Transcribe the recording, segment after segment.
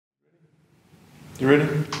You ready?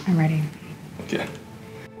 I'm ready. Okay.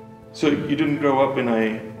 So you didn't grow up in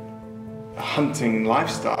a hunting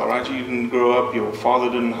lifestyle, right? You didn't grow up, your father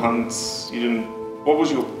didn't hunt,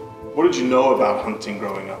 what did you know about hunting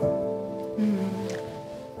growing up?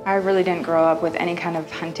 I really didn't grow up with any kind of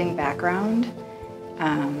hunting background.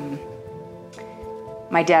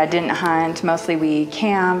 My dad didn't hunt. Mostly we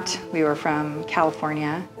camped. We were from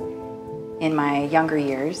California in my younger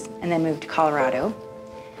years and then moved to Colorado.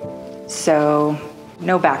 So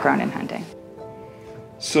no background in hunting.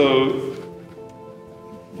 So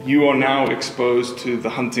you are now exposed to the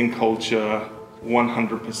hunting culture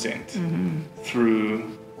 100%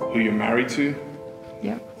 through who you're married to,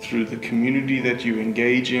 through the community that you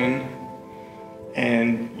engage in,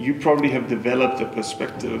 and you probably have developed a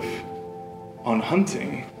perspective on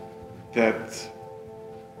hunting that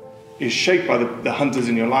is shaped by the hunters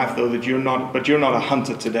in your life, though you're not a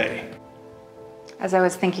hunter today. As I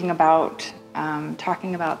was thinking about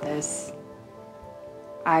talking about this,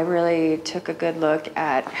 I really took a good look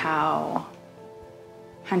at how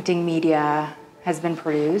hunting media has been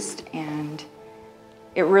produced, and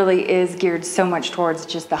it really is geared so much towards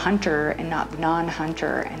just the hunter and not the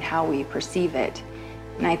non-hunter and how we perceive it.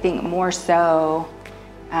 And I think more so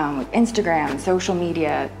with Instagram, social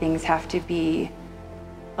media, things have to be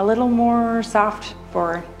a little more soft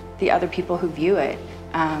for the other people who view it.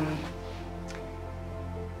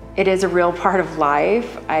 It is a real part of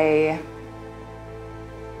life. I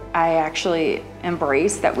actually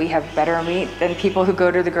embrace that we have better meat than people who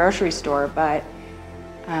go to the grocery store, but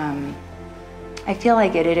I feel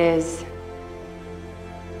like it is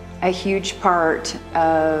a huge part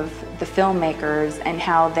of the filmmakers and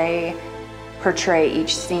how they portray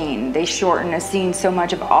each scene. They shorten a scene so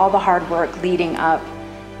much of all the hard work leading up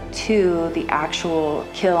to the actual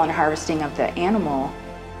kill and harvesting of the animal,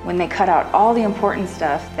 when they cut out all the important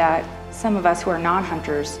stuff that some of us who are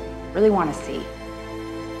non-hunters really want to see.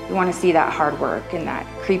 We want to see that hard work and that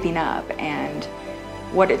creeping up and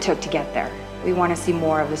what it took to get there. We want to see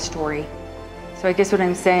more of the story. So I guess what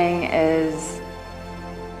I'm saying is,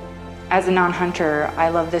 as a non-hunter, I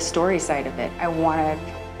love the story side of it. I want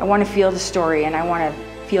to feel the story, and I want to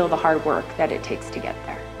feel the hard work that it takes to get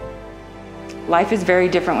there. Life is very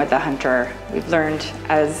different with a hunter. We've learned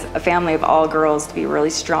as a family of all girls to be really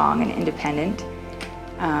strong and independent.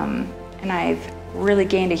 And I've really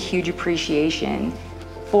gained a huge appreciation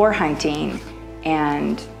for hunting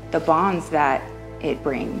and the bonds that it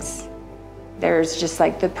brings. There's just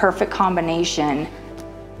like the perfect combination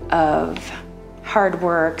of hard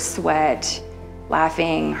work, sweat,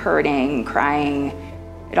 laughing, hurting, crying.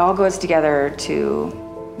 It all goes together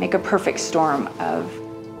to make a perfect storm of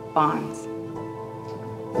bonds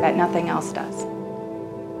that nothing else does.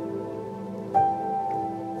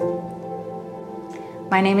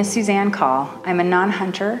 My name is Suzanne Call. I'm a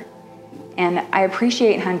non-hunter, and I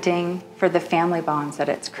appreciate hunting for the family bonds that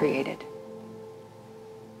it's created.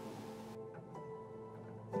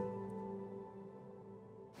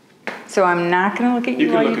 So I'm not going to look at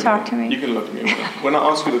you while you talk to me? You can look at me. When I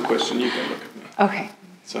ask you the question, you can look at me. Okay.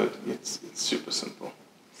 So it's super simple.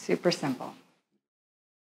 Super simple.